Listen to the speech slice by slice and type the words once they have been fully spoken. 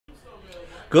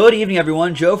Good evening,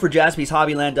 everyone. Joe for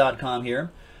JaspysHobbyland.com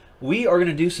here. We are going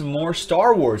to do some more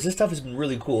Star Wars. This stuff has been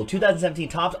really cool. 2017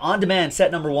 Topps On Demand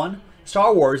set number 1,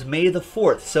 Star Wars, May the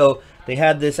 4th. So they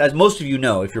had this, as most of you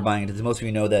know, if you're buying it, as most of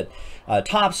you know that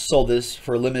Topps sold this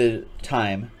for a limited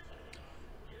time.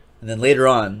 And then later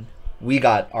on, we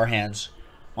got our hands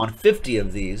on 50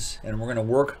 of these, and we're going to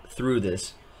work through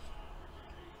this.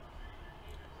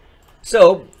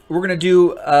 So we're going to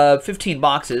do 15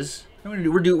 boxes.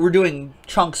 We're doing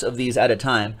chunks of these at a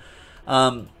time.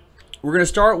 We're going to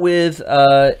start with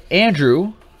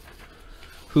Andrew,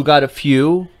 who got a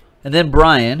few, and then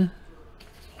Brian.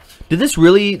 Did this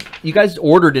really? You guys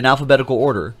ordered in alphabetical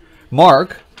order.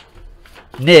 Mark,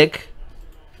 Nick.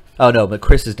 Oh no, but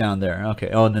Chris is down there.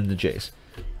 Okay. Oh, and then the Jays.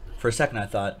 For a second, I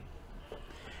thought.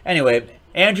 Anyway,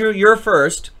 Andrew, you're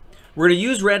first. We're going to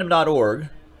use random.org.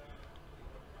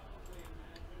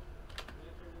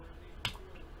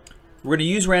 We're going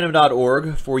to use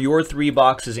random.org for your 3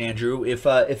 boxes, Andrew. If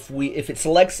it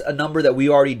selects a number that we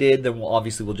already did, then we'll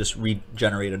just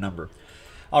regenerate a number.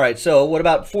 All right. So what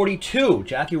about 42?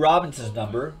 Jackie Robinson's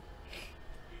number.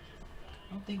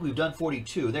 I don't think we've done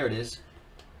 42. There it is.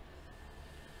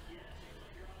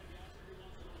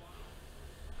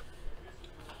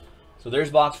 So there's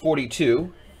box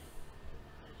 42.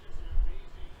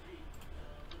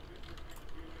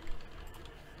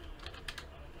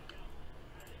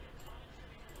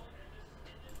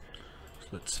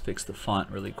 Let's fix the font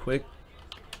really quick.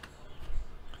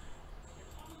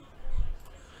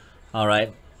 All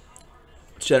right.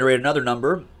 Let's generate another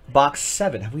number. Box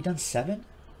 7. Have we done 7?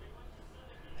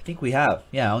 I think we have.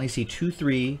 Yeah, I only see 2,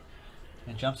 3,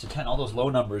 and jumps to 10. All those low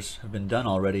numbers have been done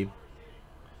already.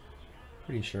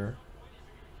 Pretty sure.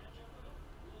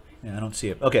 Yeah, I don't see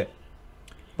it. Okay.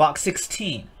 Box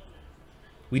 16.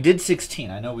 We did 16.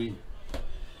 I know we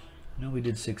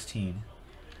did 16.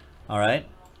 All right.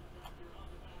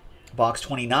 Box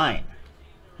 29.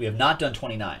 We have not done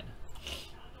 29.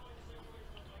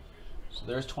 So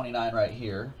there's 29 right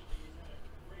here.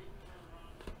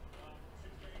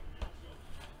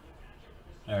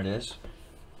 There it is.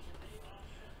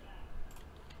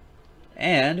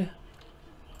 And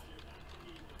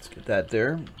let's get that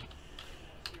there.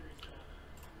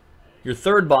 Your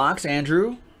third box,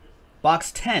 Andrew,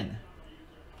 box 10,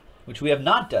 which we have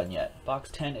not done yet. Box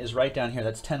 10 is right down here.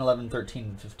 That's 10, 11, 13,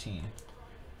 and 15.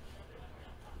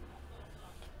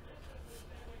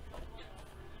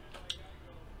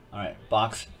 All right,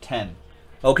 box 10.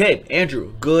 Okay,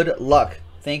 Andrew, good luck.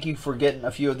 Thank you for getting a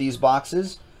few of these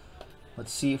boxes.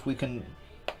 Let's see if we can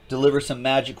deliver some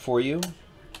magic for you.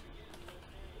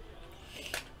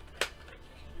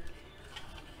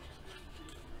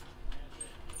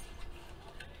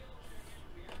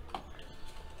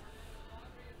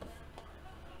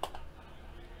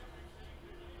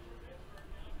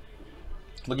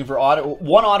 Looking for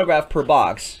one autograph per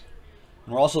box.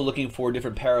 And we're also looking for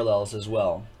different parallels as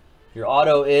well. Your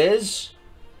auto is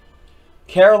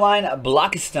Caroline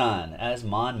Blakiston as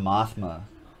Mon Mothma.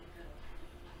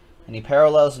 Any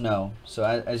parallels? No. So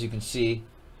as you can see,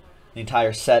 the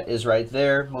entire set is right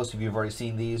there. Most of you have already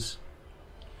seen these.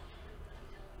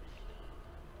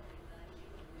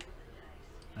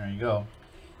 There you go.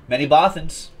 Many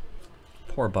Bothans.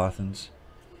 Poor Bothans.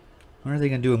 When are they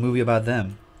going to do a movie about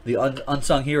them? The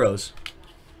unsung heroes.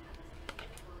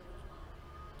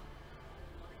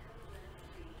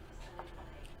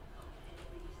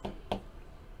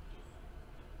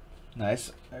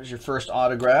 Nice. There's your first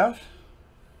autograph.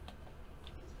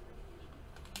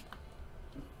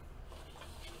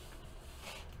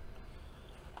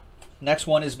 Next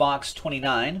one is box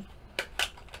 29.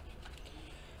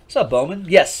 What's up, Bowman?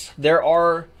 Yes, there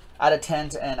are out of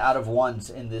 10s and out of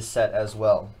 1s in this set as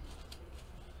well.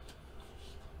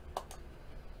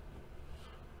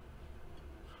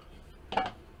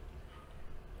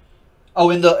 Oh,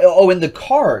 in the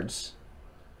cards.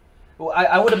 Well,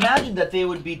 I would imagine that they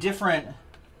would be different.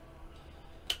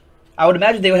 I would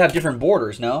imagine they would have different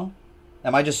borders, no?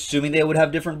 Am I just assuming they would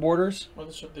have different borders? Well,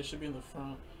 they should be in the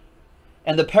front.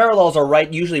 And the parallels are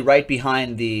usually right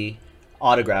behind the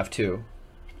autograph too.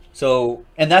 So,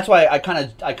 and that's why I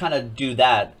kind of do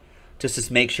that just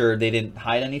to make sure they didn't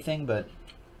hide anything, but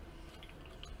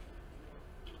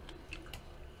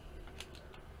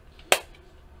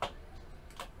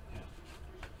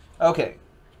okay.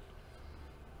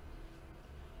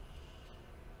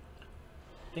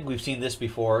 I think we've seen this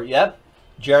before. Yep.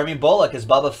 Jeremy Bullock is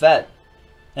Boba Fett.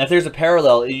 And if there's a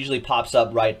parallel, it usually pops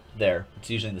up right there. It's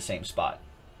usually in the same spot.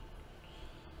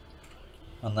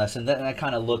 Unless, and then I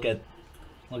kind of look at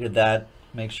that,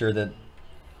 make sure that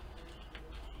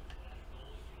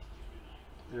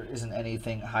there isn't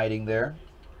anything hiding there.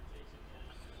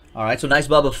 All right, so nice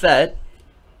Boba Fett.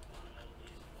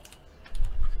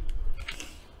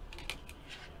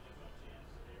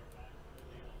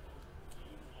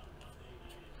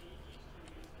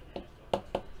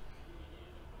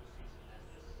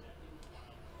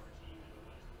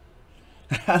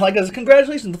 I like this.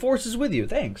 Congratulations, the Force is with you.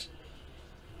 Thanks.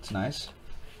 It's nice.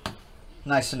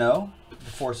 Nice to know the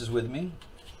Force is with me.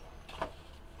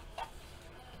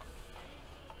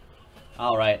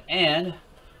 All right, and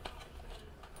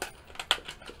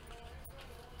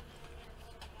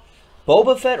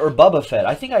Boba Fett or Bubba Fett?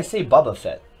 I think I say Bubba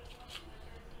Fett.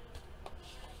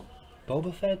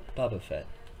 Boba Fett? Bubba Fett.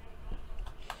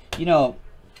 You know,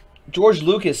 George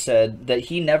Lucas said that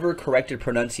he never corrected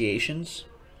pronunciations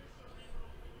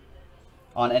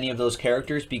on any of those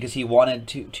characters because he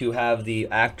wanted to have the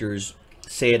actors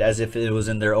say it as if it was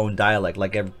in their own dialect,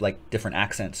 like different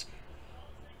accents.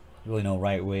 Really no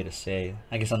right way to say.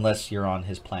 I guess unless you're on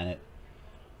his planet.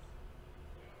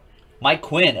 Mike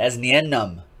Quinn as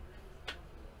Niennum.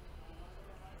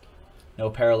 No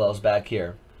parallels back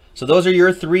here. So those are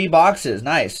your 3 boxes.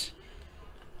 Nice.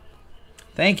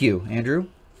 Thank you, Andrew.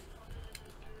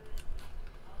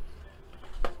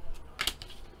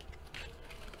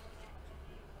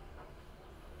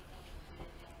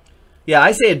 Yeah,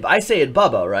 I say it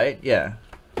Bubba, right? Yeah.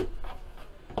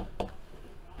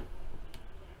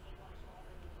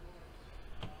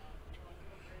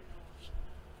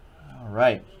 All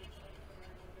right.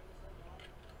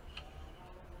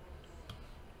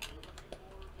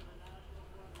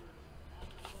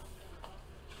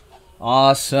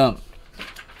 Awesome.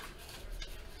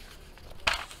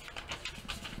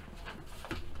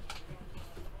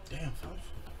 Damn, folks.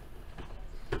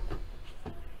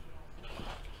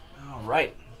 All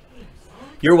right.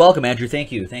 You're welcome, Andrew.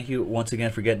 Thank you. Thank you once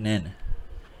again for getting in.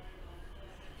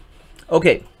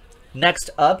 Okay.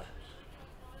 Next up.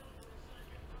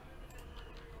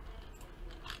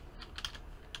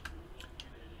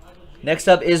 Next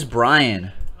up is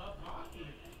Brian.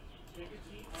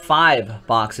 5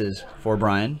 boxes for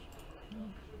Brian.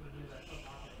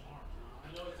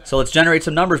 So let's generate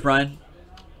some numbers, Brian.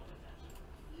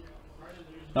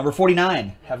 Number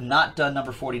 49. Have not done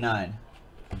number 49.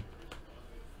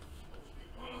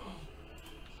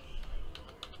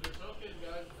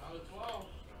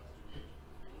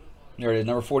 There it is,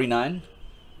 number 49.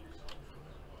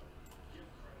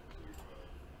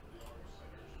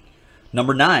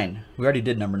 Number 9. We already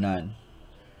did number 9.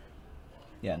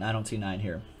 Yeah, and I don't see 9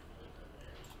 here.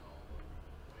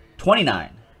 29.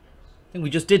 I think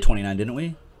we just did 29, didn't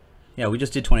we? Yeah, we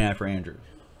just did 29 for Andrew.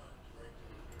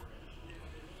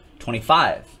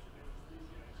 25.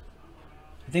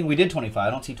 I think we did 25. I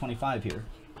don't see 25 here.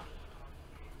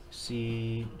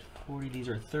 See 40, these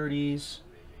are 30s.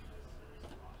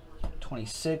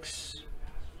 26,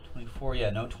 24,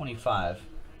 yeah, no 25.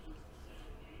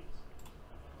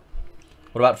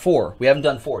 What about 4? We haven't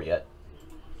done 4 yet.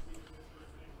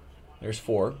 There's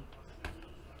 4.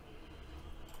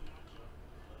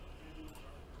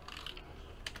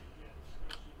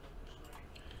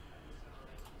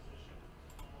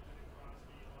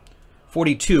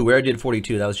 $42, we already did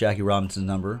 42. That was Jackie Robinson's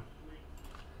number.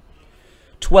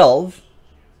 12.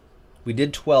 We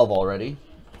did 12 already.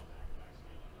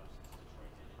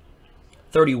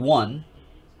 31.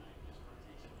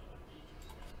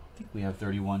 I think we have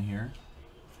 31 here.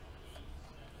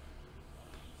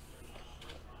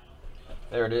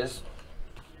 There it is.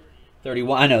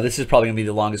 31. I know, this is probably going to be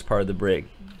the longest part of the break.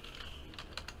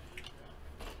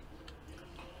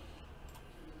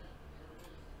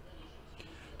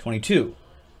 $22.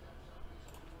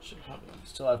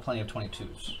 Still have plenty of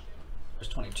 22s. There's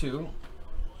 22.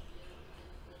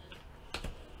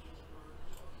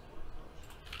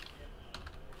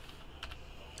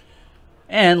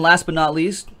 And last but not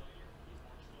least,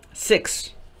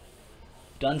 6.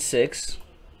 Done 6.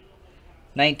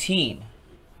 19.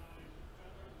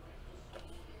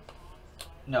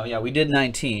 No, yeah, we did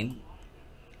 19.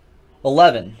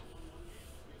 11.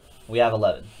 We have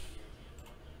 11.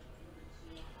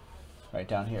 Right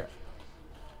down here.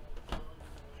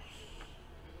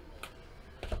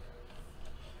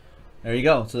 There you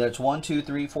go. So that's 1, 2,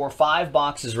 3, 4, 5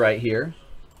 boxes right here.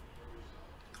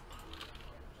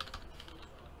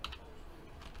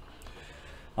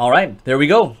 All right, there we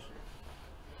go.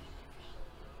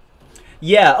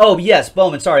 Yeah, oh, yes,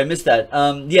 Bowman, sorry, I missed that.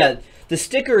 Yeah, the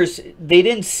stickers, they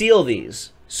didn't seal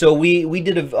these. So we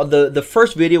did the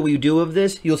first video we do of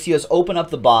this, you'll see us open up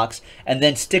the box and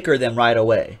then sticker them right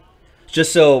away.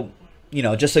 Just so you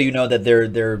know that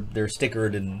they're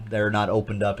stickered and they're not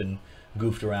opened up and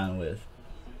goofed around with.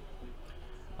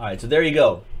 All right, so there you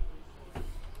go.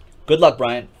 Good luck,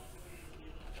 Brian.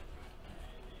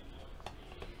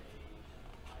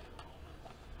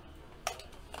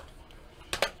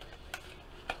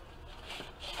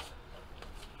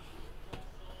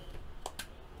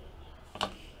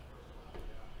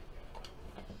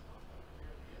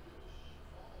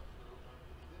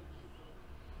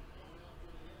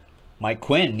 Mike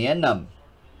Quinn, Niennum.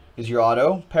 Is your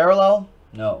auto parallel?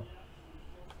 No.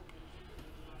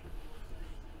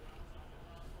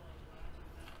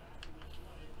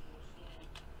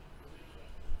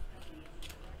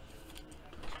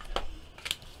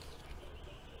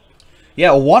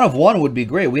 Yeah, a 1 of 1 would be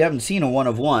great. We haven't seen a 1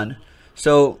 of 1.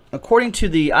 So, according to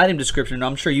the item description,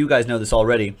 I'm sure you guys know this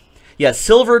already. Yeah,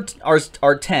 silver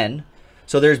are 10.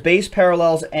 So there's base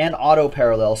parallels and auto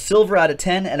parallels. Silver out of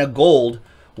 10 and a gold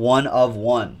 1 of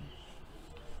 1.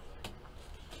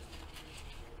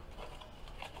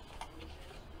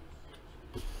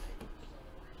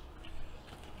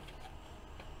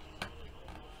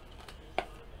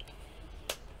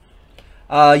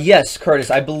 Yes, Curtis.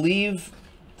 I believe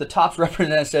the Topps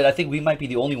representative said I think we might be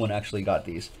the only one actually got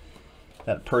these,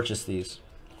 that purchased these.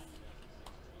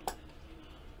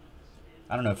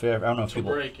 I don't know if people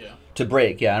to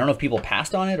break. Yeah, I don't know if people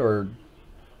passed on it or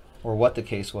what the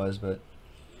case was, but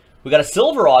we got a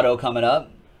silver auto coming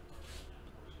up.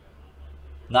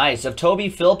 Nice, of Toby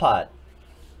Philpott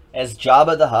as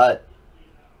Jabba the Hutt.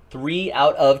 3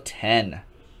 out of 10.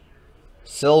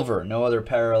 Silver, no other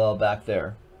parallel back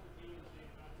there.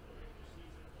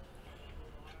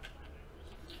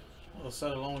 Well, the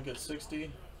set alone gets 60.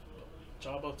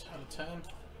 Jabba out of 10.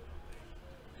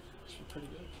 That's pretty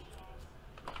good.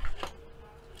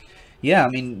 Yeah, I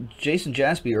mean, Jason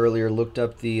Jaspy earlier looked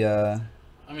up the...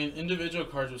 I mean, individual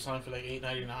cards were selling for like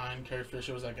 $8.99. Carrie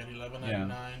Fisher was like at $11.99,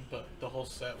 yeah. But the whole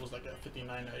set was like at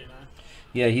 $59.99.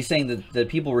 Yeah, he's saying that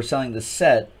people were selling the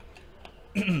set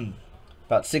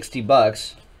about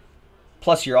 $60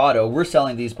 plus your auto. We're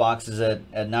selling these boxes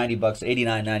at $90,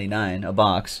 $89.99 a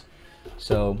box.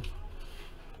 So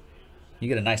you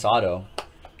get a nice auto.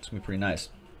 It's gonna be pretty nice.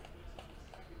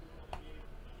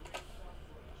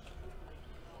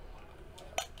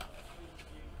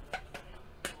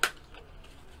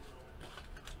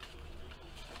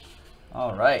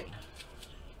 All right.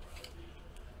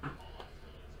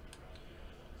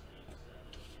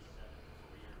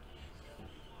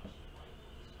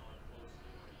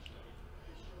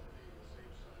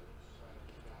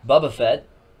 Bubba Fett,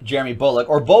 Jeremy Bullock,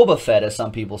 or Boba Fett, as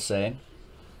some people say.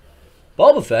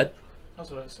 Boba Fett.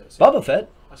 That's what I said. Boba Fett.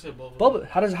 I said Boba. Boba.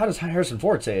 How does Harrison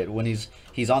Ford say it when he's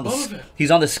on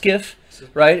the skiff,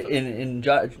 right? In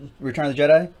Return of the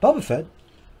Jedi. Boba Fett.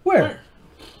 Where?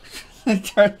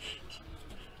 He's like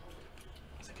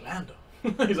Lando.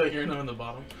 He's like hearing him in the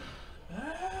bottom.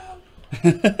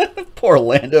 Poor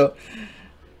Lando.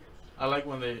 I like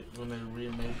when they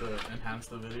remade enhance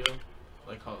the video.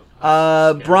 Like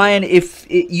how Brian, I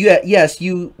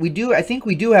think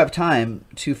we do have time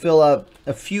to fill up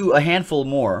a handful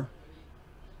more.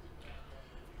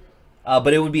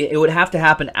 But it would have to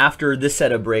happen after this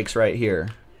set of breaks right here.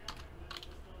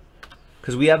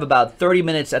 Because we have about 30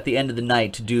 minutes at the end of the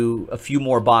night to do a few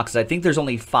more boxes. I think there's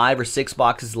only 5 or 6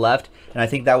 boxes left, and I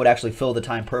think that would actually fill the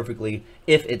time perfectly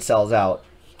if it sells out.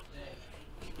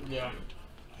 Yeah.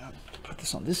 Put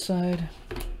this on this side.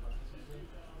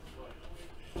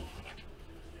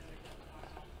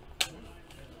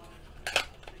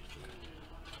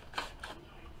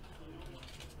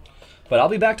 But I'll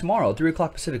be back tomorrow, 3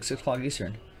 o'clock Pacific, 6 o'clock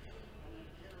Eastern.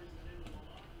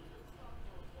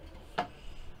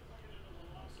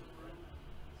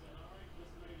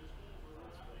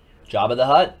 Jabba the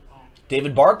Hutt.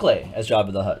 David Barclay as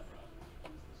Jabba the Hutt.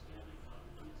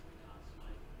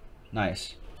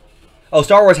 Nice. Oh,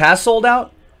 Star Wars has sold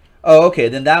out? Oh, okay.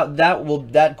 Then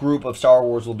that group of Star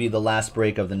Wars will be the last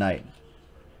break of the night.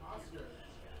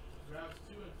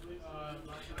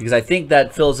 Because I think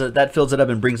that fills it up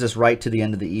and brings us right to the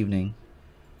end of the evening.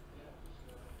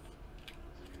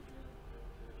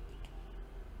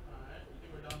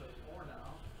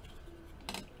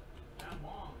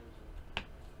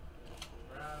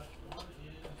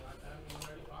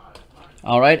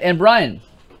 All right, and Brian,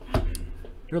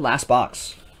 your last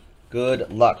box.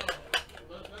 Good luck.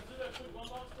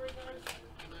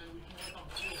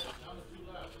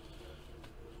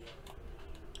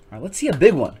 All right, let's see a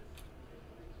big one.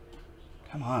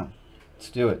 Come on,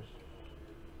 let's do it.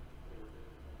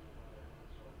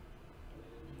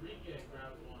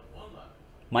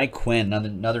 Mike Quinn,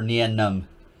 another Niennum.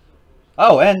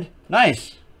 Oh, and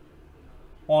nice.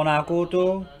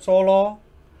 Onakuto solo.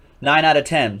 9 out of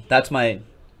 10. That's my.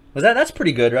 That's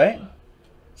pretty good, right?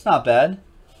 It's not bad.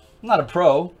 I'm not a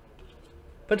pro,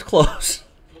 but it's close.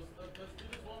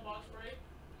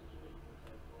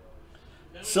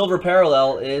 Silver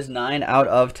parallel is 9 out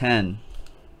of 10.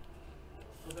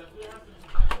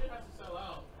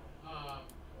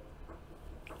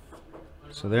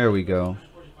 So there we go.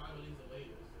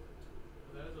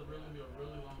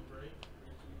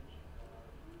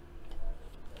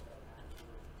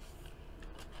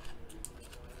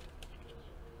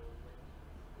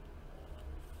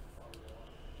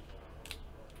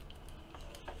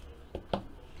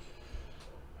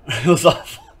 It was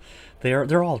awful.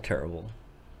 They're all terrible.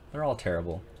 They're all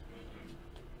terrible.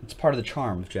 It's part of the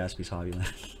charm of Jaspys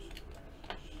Hobbyland.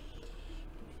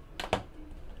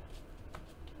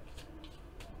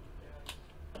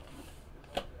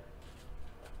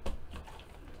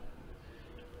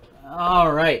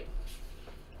 All right.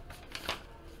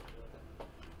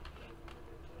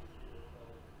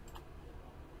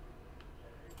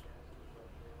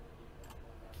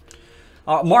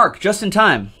 Mark, just in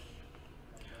time.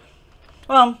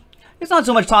 Well, it's not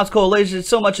so much Topps Coalition. It's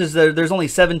so much as there's only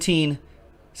 17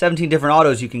 different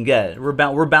autos you can get. We're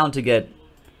bound to get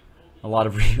a lot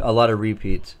of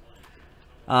repeats.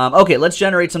 Okay, let's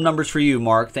generate some numbers for you,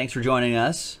 Mark. Thanks for joining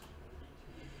us.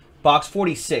 Box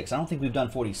 46. I don't think we've done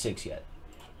 46 yet.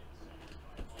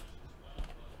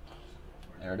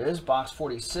 There it is, box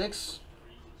 46.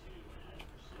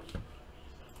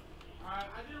 I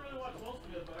didn't really watch most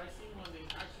of it, but I seen when they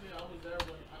actually, I was there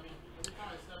when, I mean, every time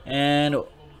I stepped And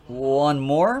one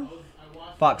more.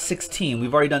 Box 16.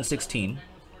 We've already done 16.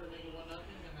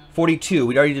 42.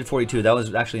 We already did 42. That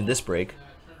was actually in this break.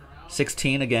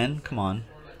 16 again. Come on.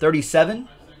 37.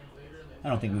 I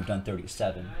don't think we've done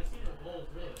 37.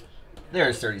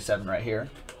 There's 37 right here.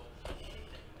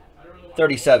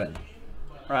 37.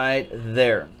 Right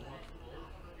there.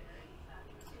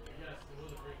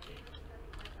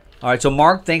 All right, so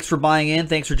Mark, thanks for buying in.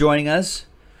 Thanks for joining us.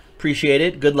 Appreciate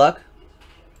it. Good luck.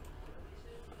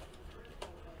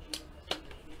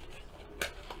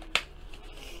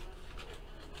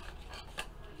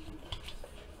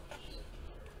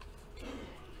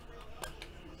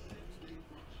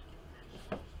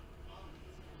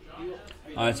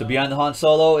 All right, so behind the Han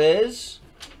Solo is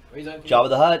Jabba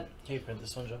the Hutt. Can you print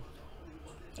this one, Joe?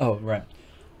 Oh, right.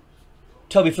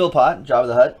 Toby Philpott, Jabba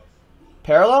the Hutt.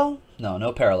 Parallel? No,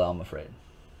 no parallel, I'm afraid.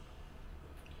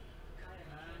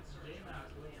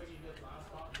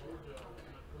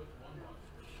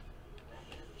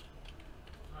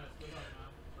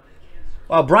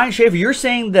 Wow, Brian Schaefer, you're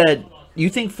saying that you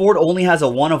think Ford only has a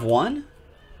 1 of 1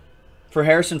 for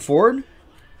Harrison Ford?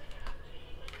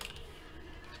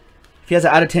 If he has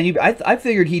an out of 10, I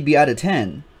figured he'd be out of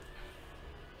 10.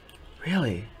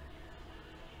 Really?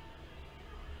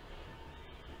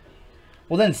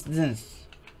 Well, then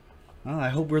well, I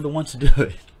hope we're the ones to do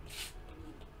it.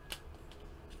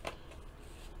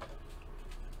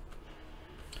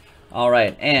 All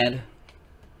right, and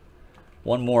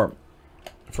one more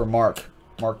for Mark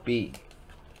B.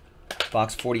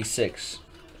 Box 46.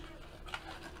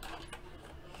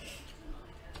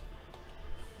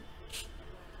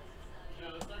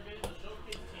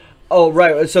 Oh,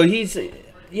 right. So he's,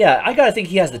 yeah, I gotta think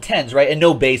he has the 10s, right? And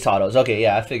no base autos. Okay,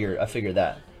 yeah, I figured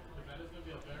that.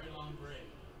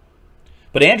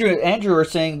 But Andrew are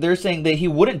saying, they're saying that he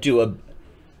wouldn't do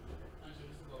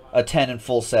a 10 in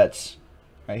full sets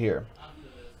right here.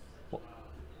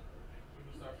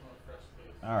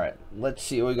 All right, let's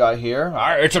see what we got here. All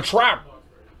right, it's a trap.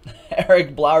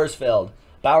 Eric Bowersfeld,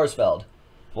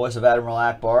 voice of Admiral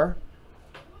Akbar.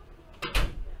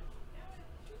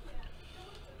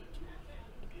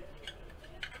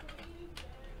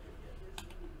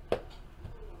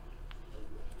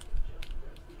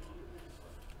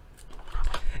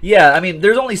 Yeah, I mean,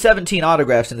 there's only 17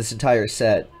 autographs in this entire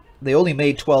set. They only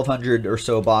made 1,200 or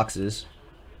so boxes.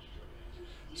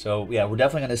 So, yeah, we're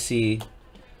definitely going to see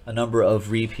a number of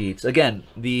repeats. Again,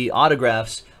 the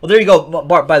autographs... Well, there you go.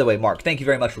 By the way, Mark, thank you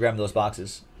very much for grabbing those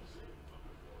boxes.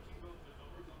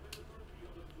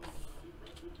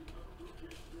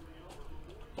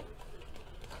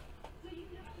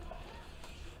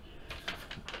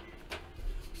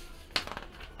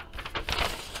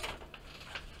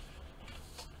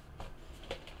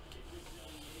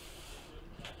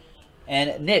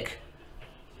 And Nick.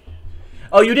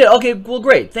 Oh, you did? Okay, well,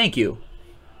 great. Thank you.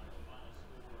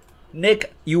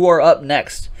 Nick, you are up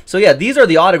next. So, yeah, these are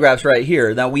the autographs right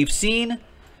here. Now, we've seen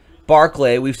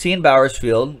Barclay. We've seen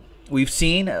Bowersfield. We've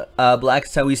seen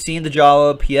Blackstone. We've seen the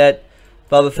Jawa, Piet,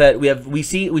 Boba Fett.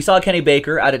 We saw Kenny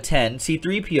Baker out of 10.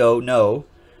 C-3PO, no.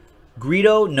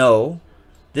 Greedo, no.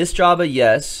 This Jabba,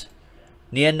 yes.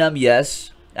 Nianum,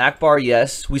 yes. Akbar,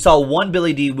 yes. We saw one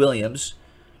Billy D. Williams.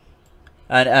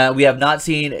 And we have not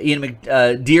seen Ian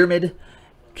Dearmid,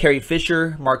 Carrie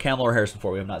Fisher, Mark Hamill, or Harrison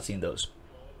Ford. We have not seen those.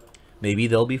 Maybe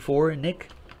they'll be for Nick.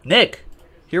 Nick,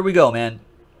 here we go, man.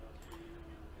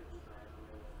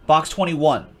 Box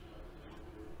 21.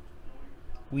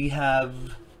 We have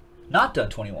not done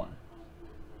 21.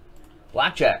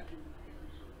 Blackjack.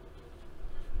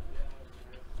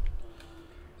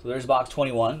 So there's box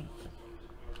 21.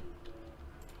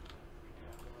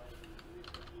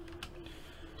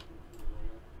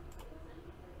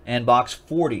 And box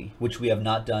 40, which we have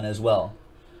not done as well.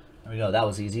 There we go. That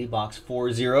was easy. Box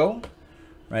 40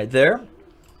 right there.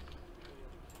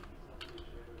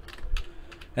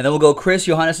 And then we'll go Chris,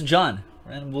 Johannes, and John.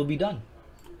 And we'll be done.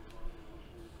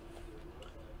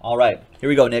 All right. Here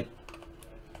we go, Nick.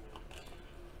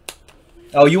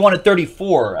 Oh, you wanted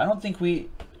 34. I don't think we...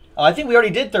 Oh, I think we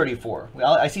already did 34.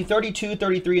 I see 32,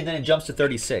 33, and then it jumps to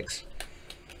 36.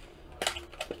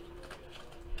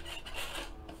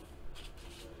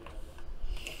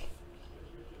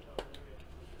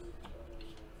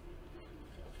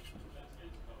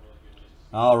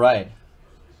 All right.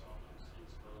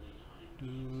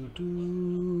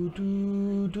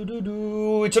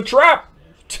 It's a trap!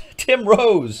 Tim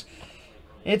Rose.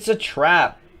 It's a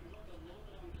trap.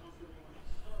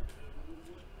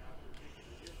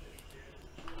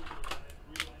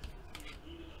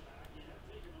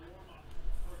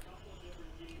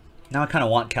 Now I kind of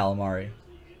want calamari.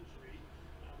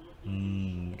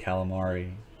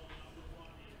 Calamari.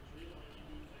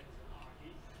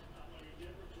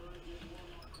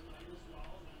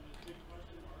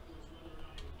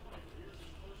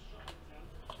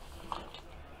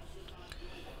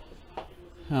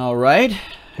 All right.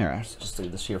 Here, let's just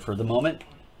leave this here for the moment.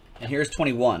 And here's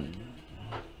 21.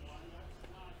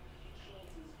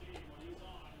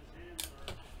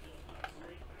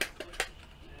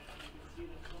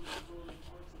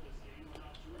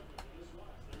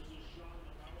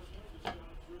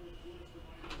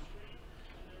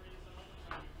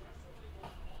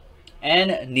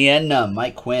 And Nienna,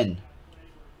 Mike Quinn.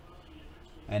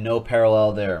 And no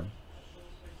parallel there.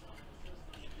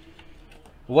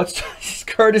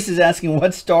 Curtis is asking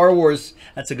what Star Wars,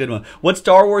 that's a good one. What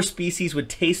Star Wars species would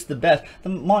taste the best? The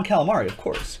Mon Calamari, of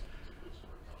course.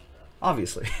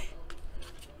 Obviously.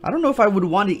 I don't know if I would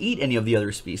want to eat any of the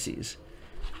other species.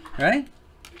 Right?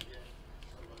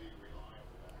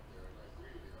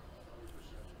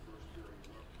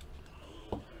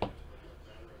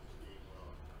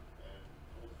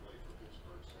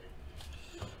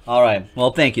 All right.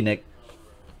 Well, thank you, Nick.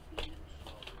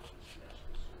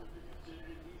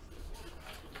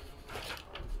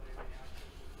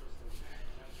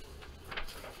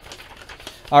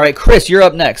 All right, Chris, you're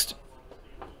up next.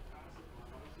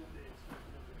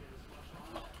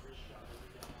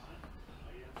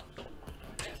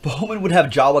 Bowman would have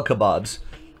Jawa kebabs.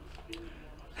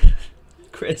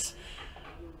 Chris.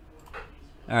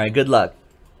 All right, good luck.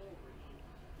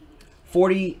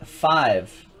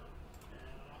 45.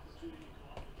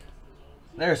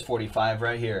 There's 45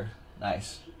 right here.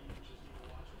 Nice.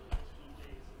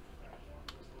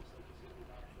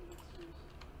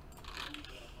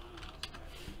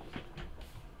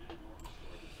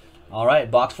 All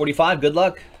right, box 45. Good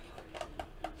luck.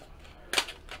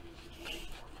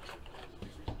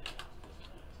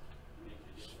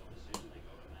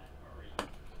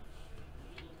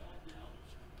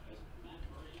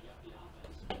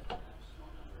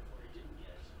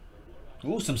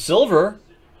 Ooh, some silver.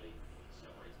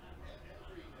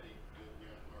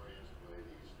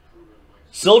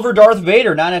 Silver Darth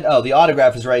Vader, 9 out. Oh, the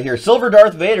autograph is right here. Silver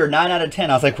Darth Vader, 9 out of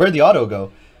 10. I was like, where'd the auto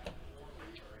go?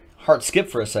 Heart skipped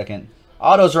for a second.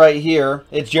 Auto's right here.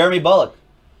 It's Jeremy Bullock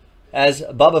as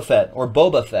Boba Fett or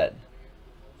Boba Fett.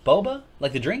 Boba?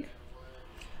 Like the drink?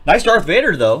 Nice Darth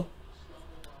Vader, though.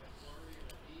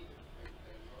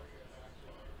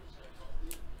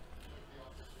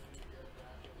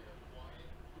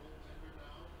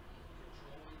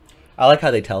 I like how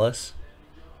they tell us.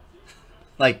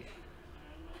 Like,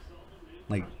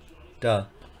 duh.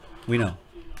 We know.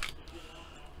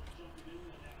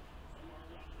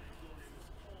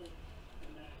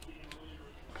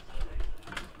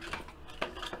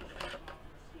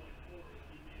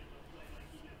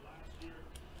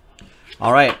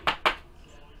 All right.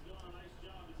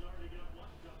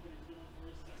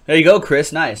 There you go,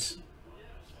 Chris. Nice.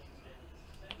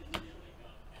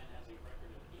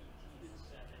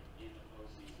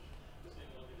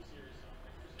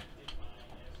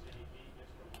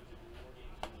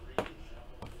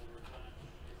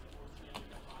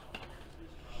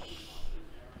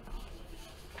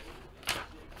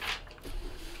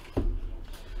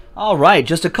 All right,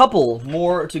 just a couple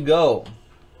more to go.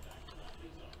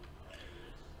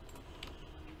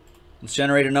 Let's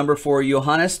generate a number for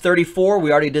Johannes. 34,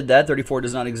 we already did that. 34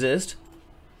 does not exist.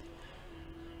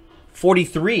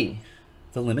 43,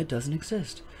 the limit doesn't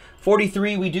exist.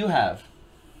 43 we do have.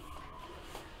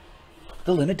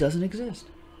 The limit doesn't exist.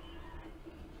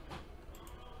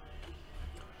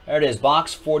 There it is,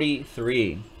 box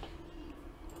 43.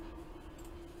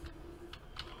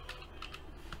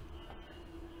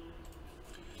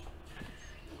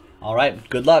 All right,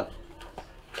 good luck.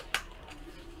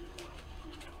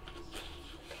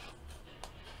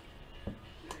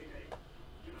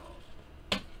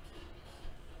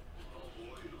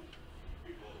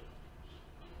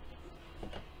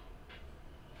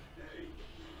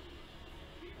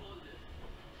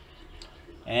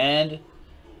 And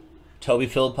Toby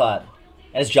Philpott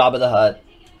as Jabba the Hutt.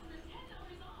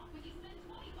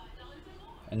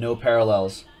 And no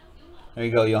parallels. There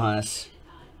you go, Johannes.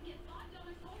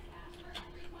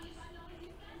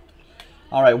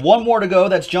 All right, one more to go.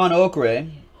 That's John Okray.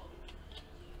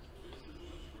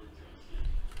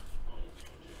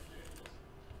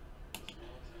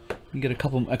 We get a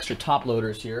couple extra top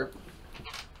loaders here.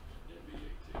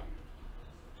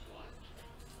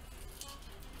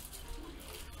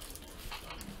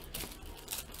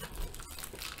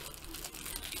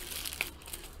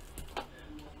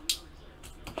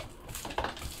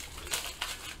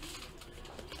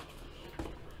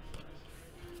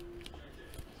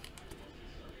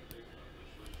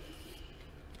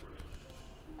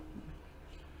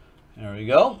 There we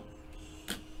go.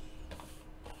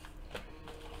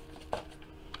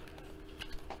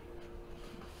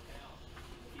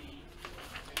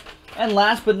 And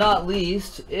last but not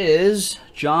least is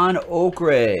John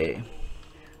Okray.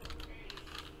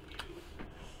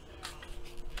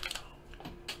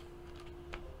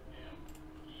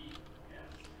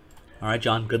 All right,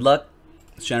 John, good luck.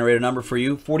 Let's generate a number for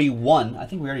you. 41. I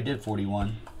think we already did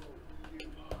 41.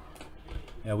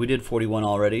 Yeah, we did 41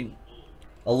 already.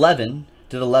 11.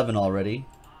 Did 11 already.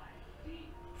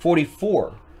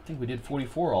 44. I think we did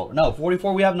 44 already. No,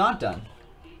 44 we have not done.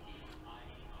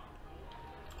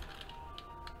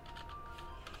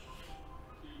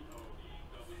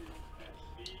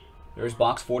 There's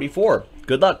box 44.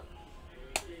 Good luck.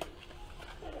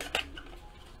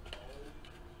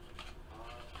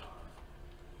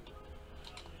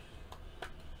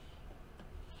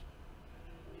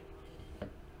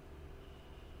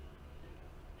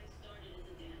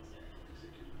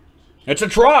 It's a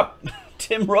drop.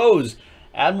 Tim Rose,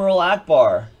 Admiral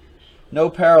Akbar. No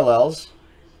parallels.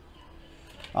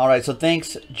 All right, so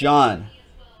thanks, John.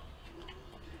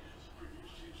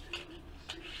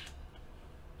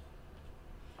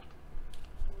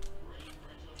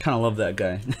 Kind of love that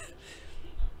guy.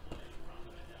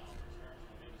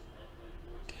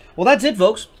 Well, that's it,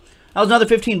 folks. That was another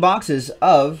 15 boxes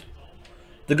of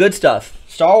the good stuff.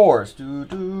 Star Wars.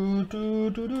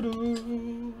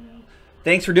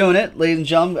 Thanks for doing it, ladies and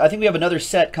gentlemen. I think we have another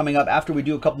set coming up after we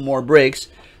do a couple more breaks.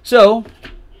 So,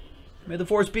 may the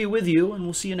Force be with you, and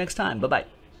we'll see you next time. Bye-bye.